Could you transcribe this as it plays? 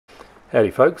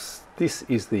Howdy folks, this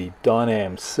is the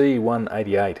Dynam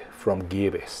C-188 from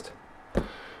Gearbest.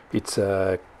 It's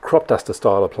a crop duster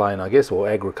style of plane, I guess, or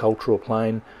agricultural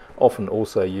plane, often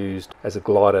also used as a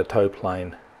glider tow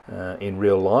plane in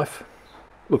real life.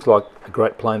 Looks like a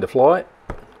great plane to fly.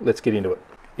 Let's get into it.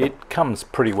 It comes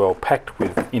pretty well packed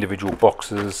with individual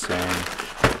boxes and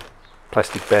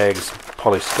plastic bags,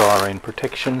 polystyrene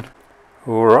protection.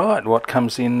 Alright, what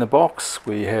comes in the box?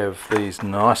 We have these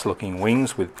nice looking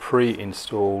wings with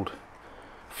pre-installed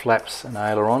flaps and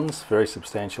ailerons, very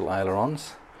substantial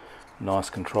ailerons, nice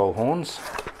control horns,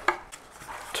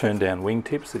 turn down wing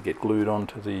tips that get glued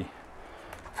onto the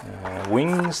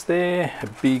wings there, a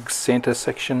big centre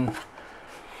section,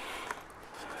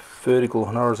 vertical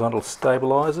and horizontal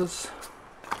stabilisers,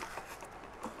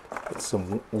 got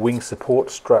some wing support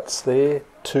struts there,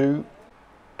 two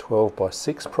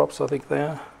 12x6 props I think they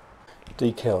are,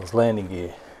 decals, landing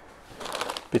gear,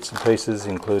 bits and pieces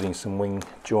including some wing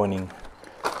joining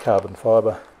carbon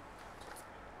fibre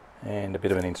and a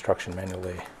bit of an instruction manual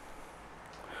there.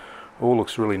 All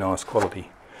looks really nice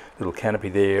quality. Little canopy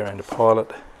there and a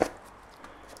pilot.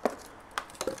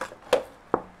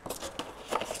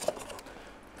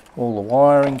 All the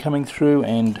wiring coming through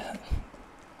and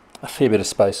a fair bit of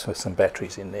space with some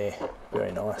batteries in there.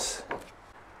 Very nice.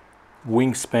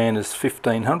 Wingspan is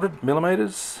 1500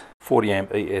 millimeters, 40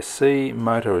 amp ESC,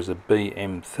 motor is a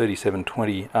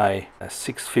BM3720A, a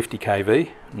 650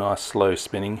 kV, nice slow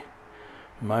spinning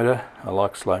motor, I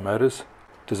like slow motors.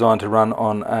 Designed to run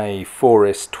on a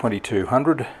 4S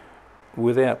 2200.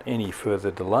 Without any further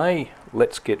delay,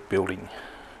 let's get building.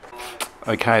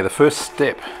 Okay, the first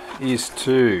step is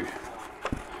to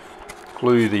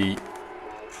glue the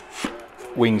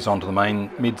wings onto the main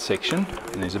midsection,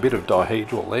 and there's a bit of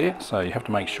dihedral there, so you have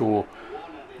to make sure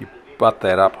you butt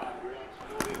that up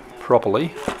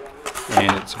properly, and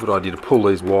it's a good idea to pull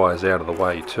these wires out of the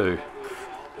way too.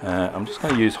 I'm just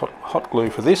going to use hot glue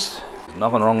for this. There's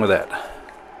nothing wrong with that.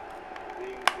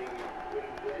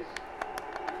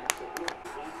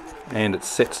 And it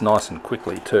sets nice and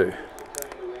quickly too.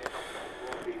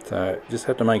 So just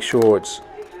have to make sure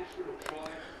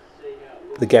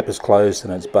the gap is closed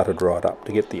and it's buttered right up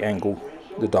to get the angle,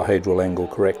 the dihedral angle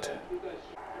correct.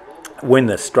 When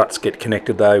the struts get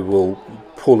connected they will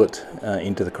pull it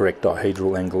into the correct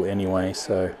dihedral angle anyway,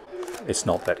 so it's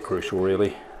not that crucial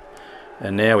really.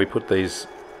 And now we put these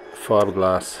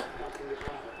fiberglass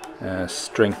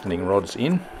strengthening rods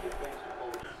in,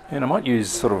 and I might use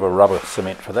sort of a rubber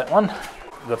cement for that one.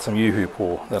 I've got some Yoo-hoo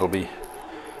pour, that'll be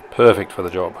perfect for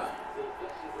the job,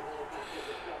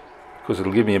 because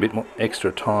it'll give me a bit more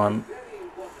extra time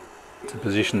to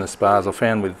position the spars. I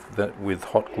found with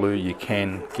hot glue you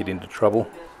can get into trouble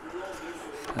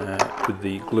with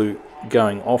the glue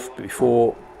going off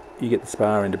before you get the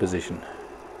spar into position.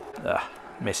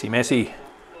 Messy.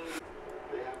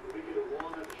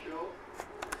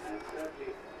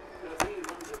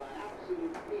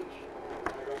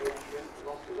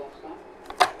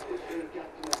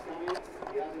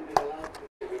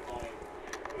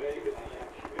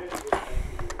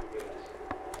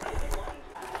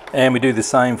 And we do the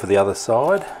same for the other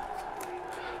side,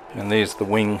 and there's the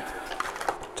wing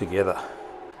together.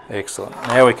 Excellent.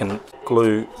 Now we can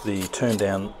glue the turn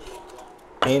down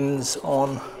ends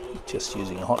on, just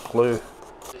using hot glue.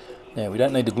 Now we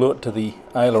don't need to glue it to the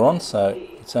aileron, so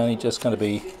it's only just going to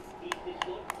be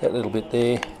that little bit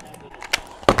there.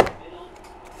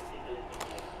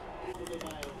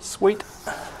 Sweet.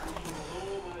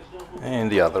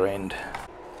 And the other end.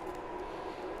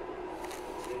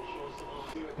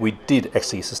 We did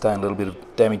actually sustain a little bit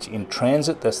of damage in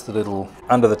transit. That's the little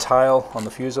under the tail on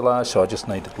the fuselage, so I just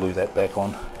need to glue that back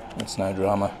on. It's no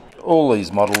drama. All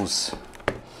these models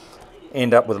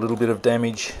end up with a little bit of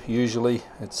damage usually.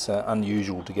 It's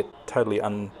unusual to get totally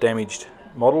undamaged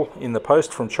model in the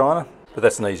post from China, but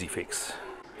that's an easy fix.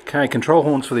 Okay, control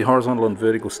horns for the horizontal and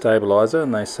vertical stabilizer,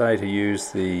 and they say to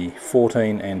use the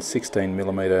 14 and 16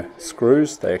 millimeter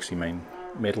screws. They actually mean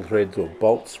metal threads or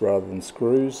bolts rather than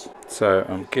screws. So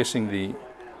I'm guessing the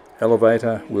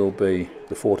elevator will be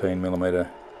the 14 millimeter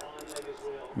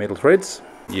metal threads.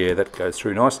 Yeah, that goes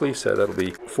through nicely, so that'll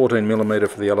be 14 millimeter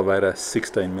for the elevator,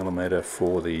 16 millimeter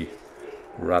for the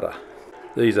rudder.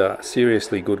 These are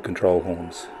seriously good control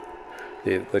horns.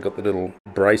 They've got the little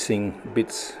bracing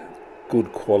bits,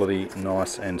 good quality,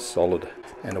 nice and solid,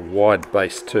 and a wide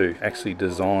base too, actually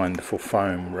designed for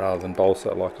foam rather than balsa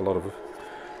like a lot of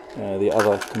the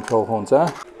other control horns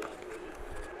are.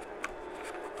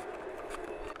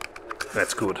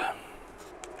 That's good.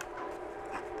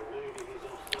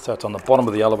 So it's on the bottom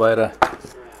of the elevator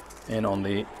and on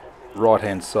the right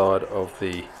hand side of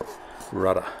the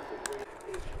rudder.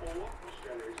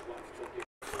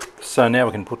 So now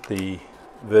we can put the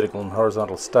vertical and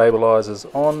horizontal stabilizers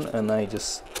on, and they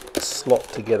just slot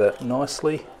together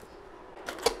nicely.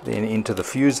 Then into the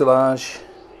fuselage.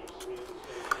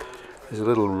 There's a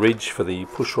little ridge for the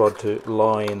pushrod to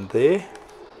lie in there.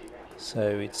 So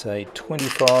it's a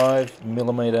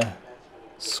 25mm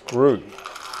screw.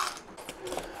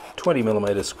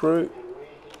 20mm screw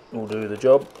will do the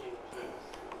job.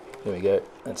 There we go.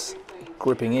 That's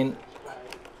gripping in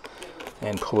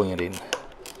and pulling it in.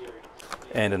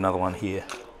 And another one here.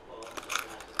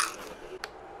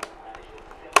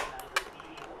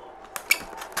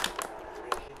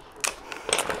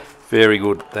 Very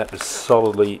good. That is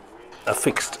solidly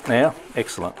affixed now.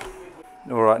 Excellent.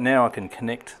 Alright, now I can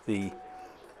connect the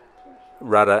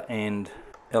rudder and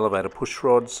elevator push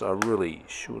rods. I really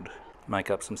should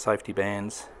make up some safety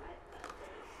bands.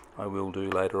 I will do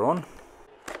later on.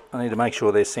 I need to make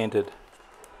sure they're centered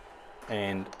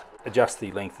and adjust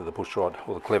the length of the push rod,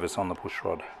 or the clevis on the push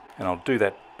rod. And I'll do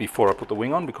that before I put the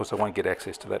wing on, because I won't get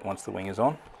access to that once the wing is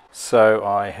on. So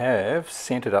I have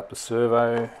centered up the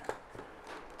servo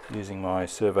using my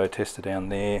servo tester down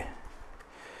there.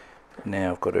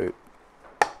 Now I've got to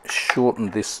shorten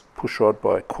this push rod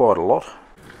by quite a lot.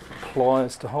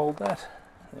 Pliers to hold that.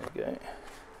 There we go.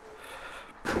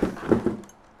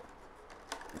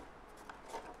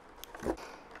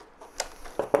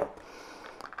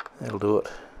 That'll do it.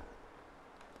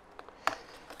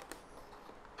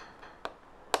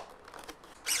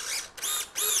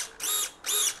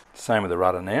 Same with the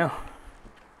rudder now.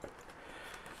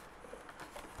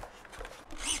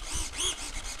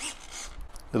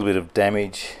 A little bit of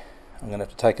damage. I'm going to have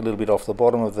to take a little bit off the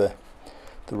bottom of the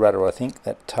rudder, I think.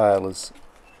 That tail is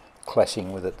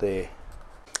clashing with it there.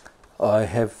 I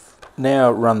have now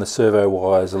run the servo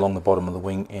wires along the bottom of the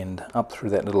wing end up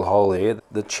through that little hole there.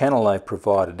 The channel they've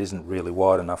provided isn't really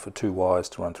wide enough for 2 wires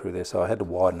to run through there, so I had to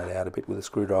widen it out a bit with a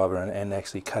screwdriver and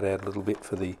actually cut out a little bit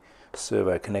for the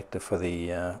servo connector for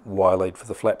the wire lead for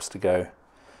the flaps to go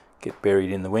get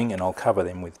buried in the wing, and I'll cover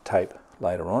them with tape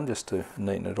later on just to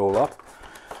neaten it all up.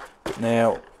 But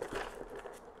now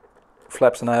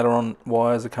flaps and aileron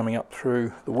wires are coming up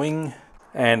through the wing,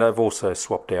 and I've also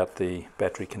swapped out the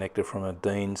battery connector from a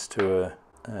Dean's to a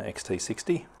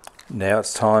XT60. Now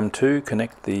it's time to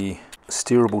connect the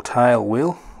steerable tail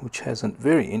wheel, which has a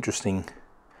very interesting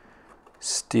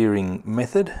steering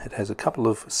method. It has a couple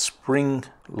of spring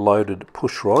loaded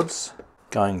push rods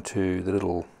going to the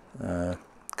little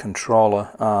controller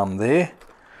arm there.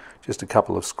 Just a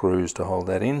couple of screws to hold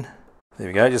that in. There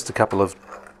we go, just a couple of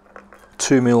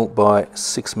 2mm by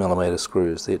 6mm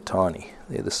screws. They're tiny,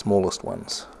 they're the smallest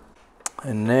ones.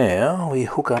 And now we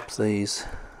hook up these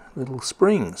little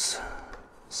springs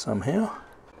somehow.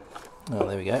 Oh,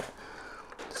 there we go.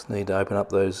 Just need to open up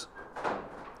those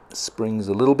springs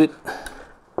a little bit.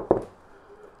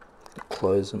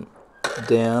 Close them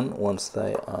down once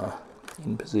they are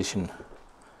in position.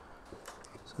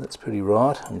 So that's pretty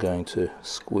right. I'm going to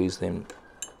squeeze them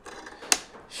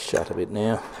shut a bit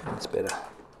now. That's better.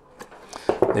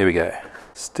 There we go.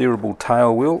 Steerable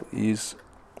tail wheel is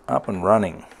up and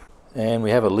running. And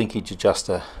we have a linkage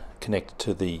adjuster connected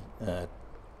to the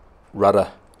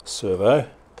rudder servo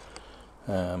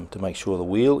to make sure the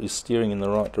wheel is steering in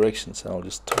the right direction. So I'll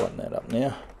just tighten that up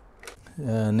now.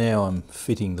 Now I'm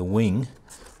fitting the wing.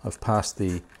 I've passed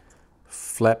the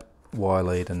flap wire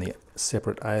lead and the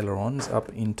separate ailerons up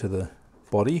into the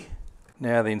body.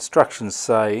 Now the instructions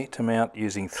say to mount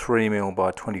using 3mm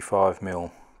by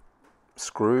 25mm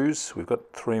screws. We've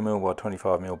got 3mm by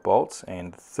 25mm bolts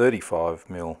and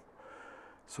 35mm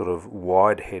sort of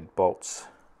wide head bolts.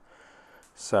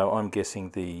 So I'm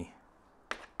guessing the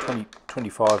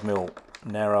 25mm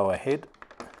narrower head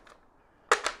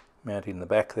mounted in the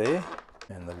back there,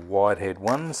 and the wide head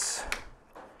ones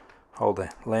hold the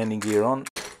landing gear on.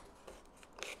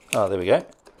 Oh, there we go.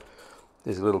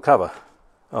 There's a little cover.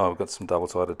 Oh, we've got some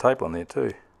double-sided tape on there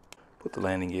too. Put the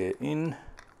landing gear in.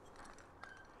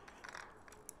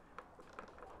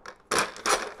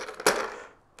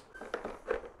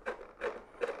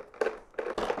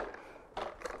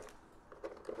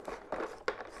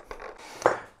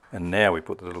 And now we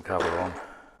put the little cover on.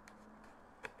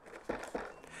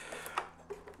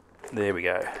 There we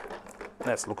go.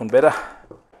 That's looking better.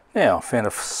 Now, I found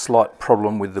a slight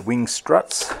problem with the wing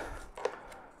struts.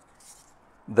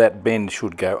 That bend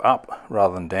should go up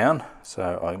rather than down,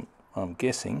 so I'm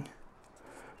guessing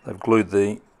they've glued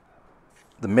the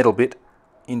metal bit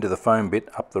into the foam bit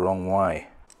up the wrong way.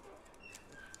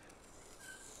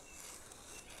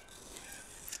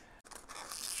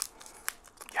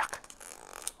 Yuck.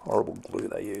 Horrible glue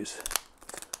they use.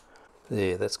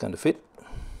 There, that's going to fit.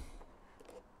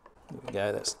 There we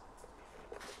go, that's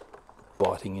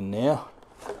biting in now.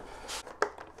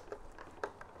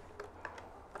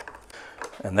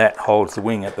 And that holds the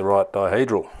wing at the right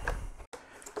dihedral.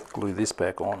 Glue this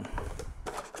back on.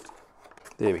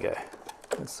 There we go.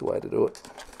 That's the way to do it.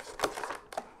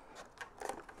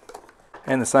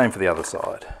 And the same for the other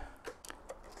side.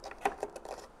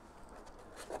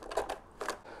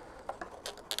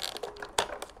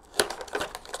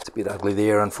 It's a bit ugly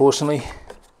there, unfortunately.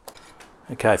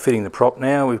 Okay, fitting the prop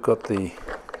now. We've got the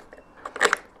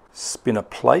spinner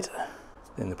plate.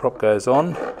 Then the prop goes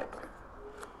on.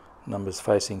 Numbers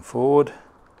facing forward.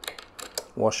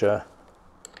 Washer.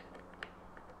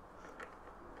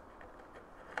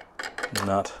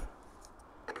 Nut.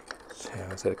 So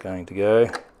how is that going to go?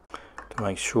 To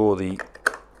make sure the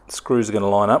screws are going to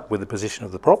line up with the position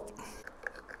of the prop.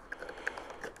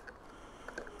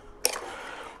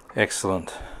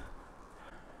 Excellent.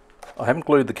 I haven't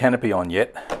glued the canopy on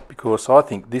yet because I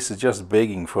think this is just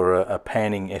begging for a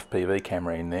panning FPV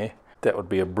camera in there. That would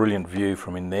be a brilliant view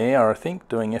from in there, I think,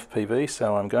 doing FPV,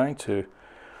 so I'm going to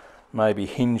maybe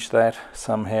hinge that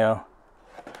somehow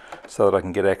so that I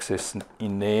can get access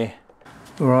in there.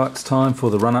 Alright, it's time for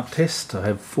the run-up test. I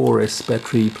have 4S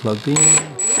battery plugged in.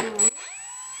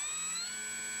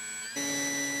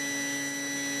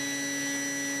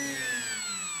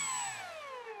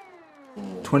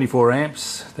 .24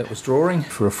 amps that was drawing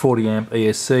for a 40 amp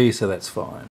ESC, so that's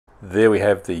fine. There we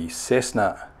have the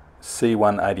Cessna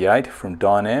C-188 from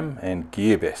Dynam and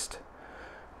Gearbest.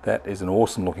 That is an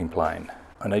awesome looking plane.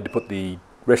 I need to put the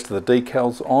rest of the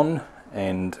decals on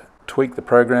and tweak the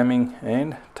programming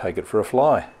and take it for a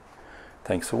fly.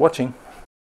 Thanks for watching.